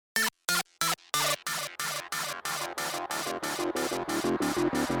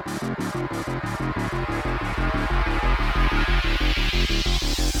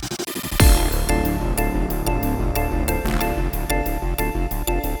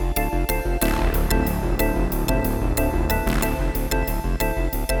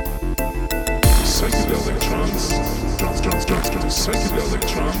psychedelic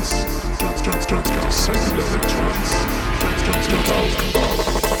trance, psychedelic trance,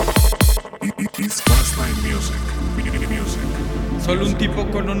 it's fastline music. Solo un tipo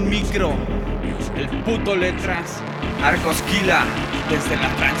con un micro, el puto Letras, Arcosquila, desde la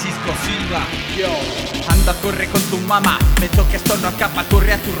Francisco Silva. Yo, anda, corre con tu mamá, me toca, esto no acaba,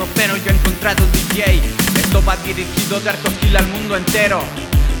 corre a tu ropero, yo he encontrado un DJ. Esto va dirigido de Arcosquila al mundo entero.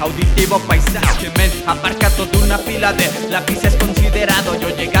 Auditivo paisaje, men, aparca toda una fila de lápices considerado. Yo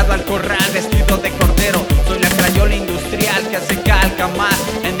he llegado al corral vestido de cordero. Soy la crayola industrial que se calca más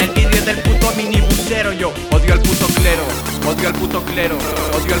en el vídeo del puto minibusero. Yo odio al puto clero, odio al puto clero,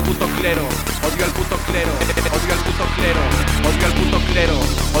 odio al puto clero, odio al puto clero, odio al puto clero, odio al puto clero,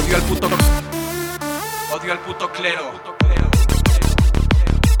 odio al puto, odio al puto clero.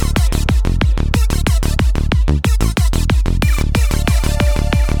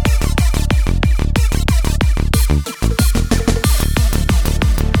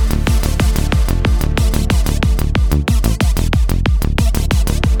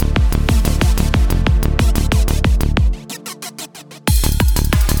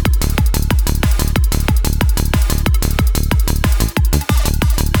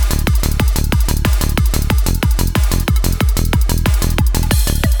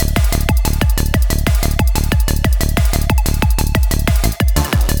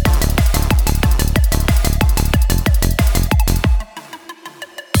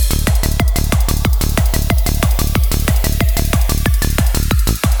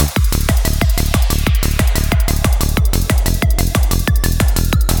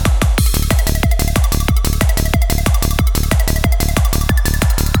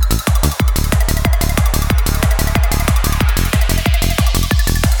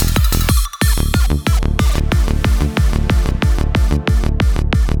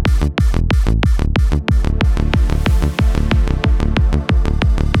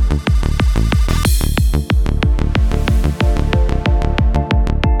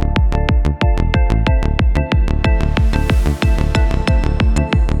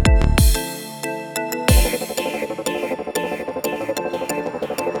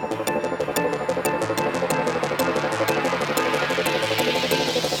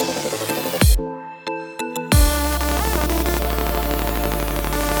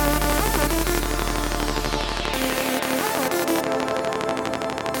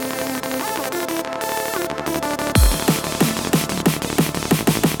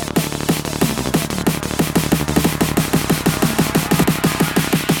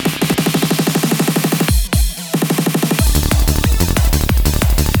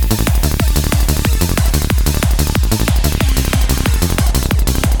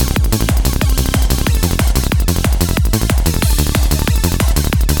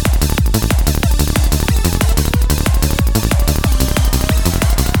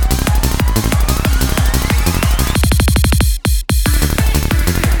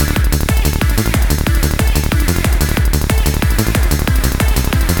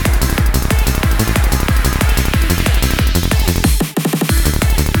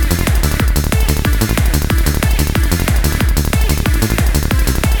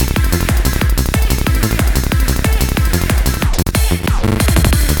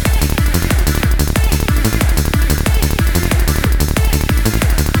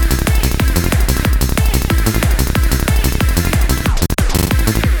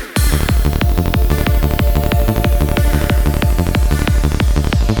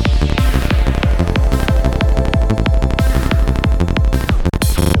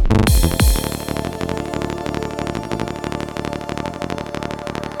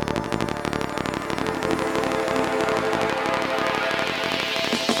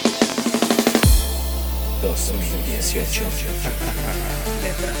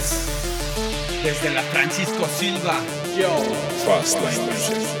 Letras, desde la Francisco Silva. Yo, Fastline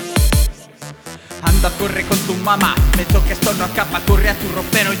music. anda, corre con tu mamá, me toca, esto no acaba, corre a tu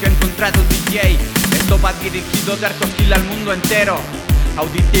ropero, yo he encontrado un DJ. Esto va dirigido de Arcosquila al mundo entero.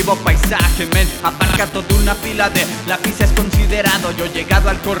 Auditivo paisaje, men, aparca toda una fila de lápices considerado. Yo he llegado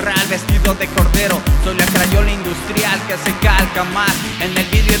al corral vestido de cordero. Soy la crayola industrial que se calca más en el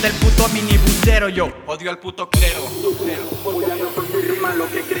vídeo del puto minibusero. Yo odio al puto clero. Volando con tu rima lo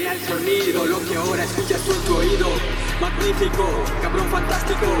que crea el sonido, lo que ahora escuchas tú en tu oído. Magnífico, cabrón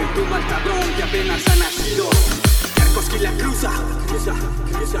fantástico, y tú mal cabrón que apenas ha nacido. Arcosquila cruza,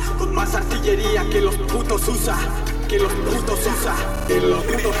 con más artillería que los putos usa. Que los putos usa,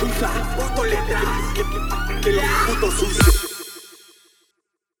 puto Letras, que los putos usa.